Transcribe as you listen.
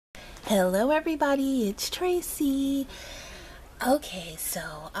Hello everybody, it's Tracy. Okay,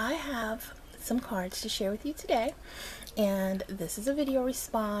 so I have some cards to share with you today, and this is a video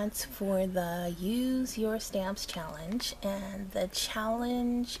response for the Use Your Stamps challenge, and the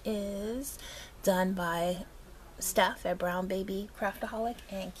challenge is done by Steph at Brown Baby Craftaholic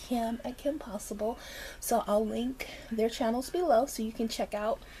and Kim at Kim Possible. So I'll link their channels below so you can check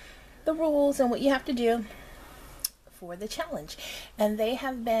out the rules and what you have to do for the challenge. And they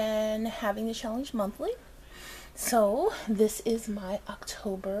have been having the challenge monthly, so this is my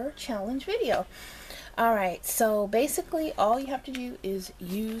October challenge video. Alright, so basically all you have to do is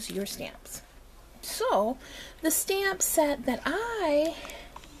use your stamps. So the stamp set that I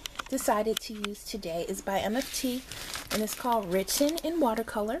decided to use today is by MFT, and it's called Written in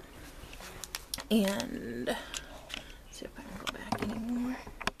Watercolor. And let's see if I can go back anymore.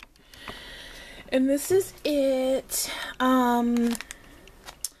 And this is it. I've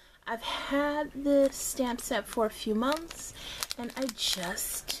had this stamp set for a few months and I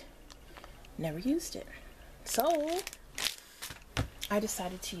just never used it. So I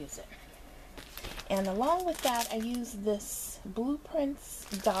decided to use it. And along with that, I used this Blueprints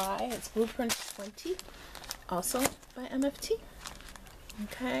die. It's Blueprints 20, also by MFT.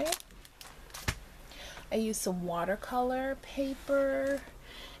 Okay. I used some watercolor paper,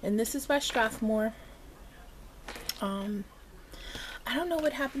 and this is by Strathmore. I don't know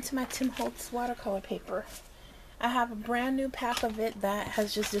what happened to my Tim Holtz watercolor paper. I have a brand new pack of it that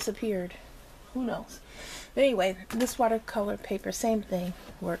has just disappeared. Who knows? But anyway, this watercolor paper, same thing,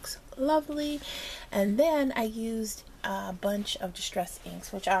 works lovely. And then I used a bunch of Distress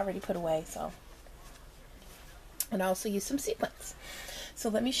inks, which I already put away. And I also used some sequins. So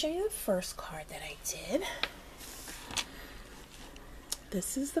let me show you the first card that I did.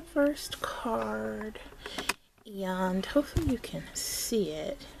 This is the first card, and hopefully you can see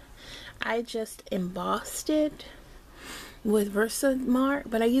it. I just embossed it with Versamark,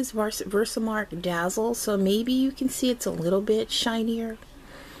 but I use Versamark Dazzle, so maybe you can see it's a little bit shinier.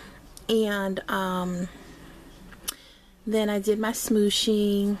 And then I did my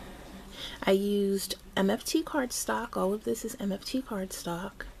smooshing. I used MFT cardstock. All of this is MFT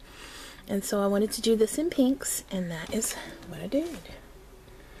cardstock. And so I wanted to do this in pinks, and that is what I did.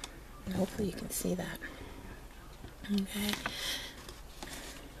 And hopefully you can see that. Okay.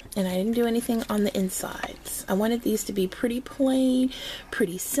 And I didn't do anything on the insides. I wanted these to be pretty plain,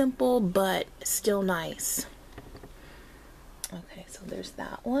 pretty simple, but still nice. Okay, so there's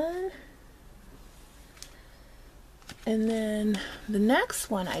that one. And then the next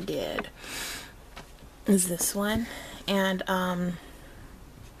one I did is this one. And I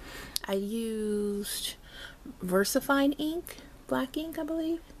used VersaFine ink, black ink, I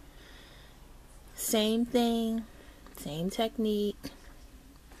believe. Same thing, same technique.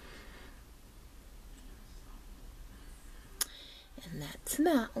 And that's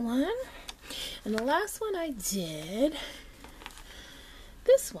that one. And the last one I did,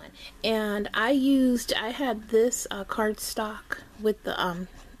 this one. And I had this cardstock with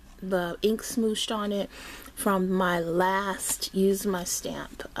the ink smooshed on it from my last Use My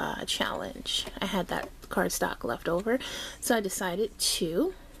Stamp challenge. I had that cardstock left over, so I decided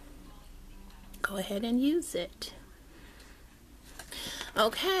to go ahead and use it.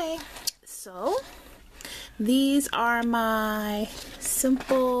 Okay, so these are my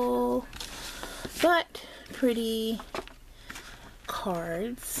simple but pretty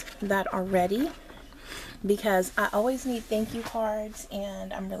cards that are ready, because I always need thank you cards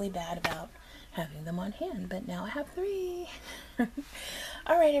and I'm really bad about having them on hand, but now I have 3.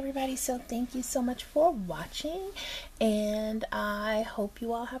 Alright everybody, so thank you so much for watching, and I hope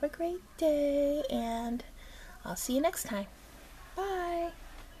you all have a great day, and I'll see you next time. Bye!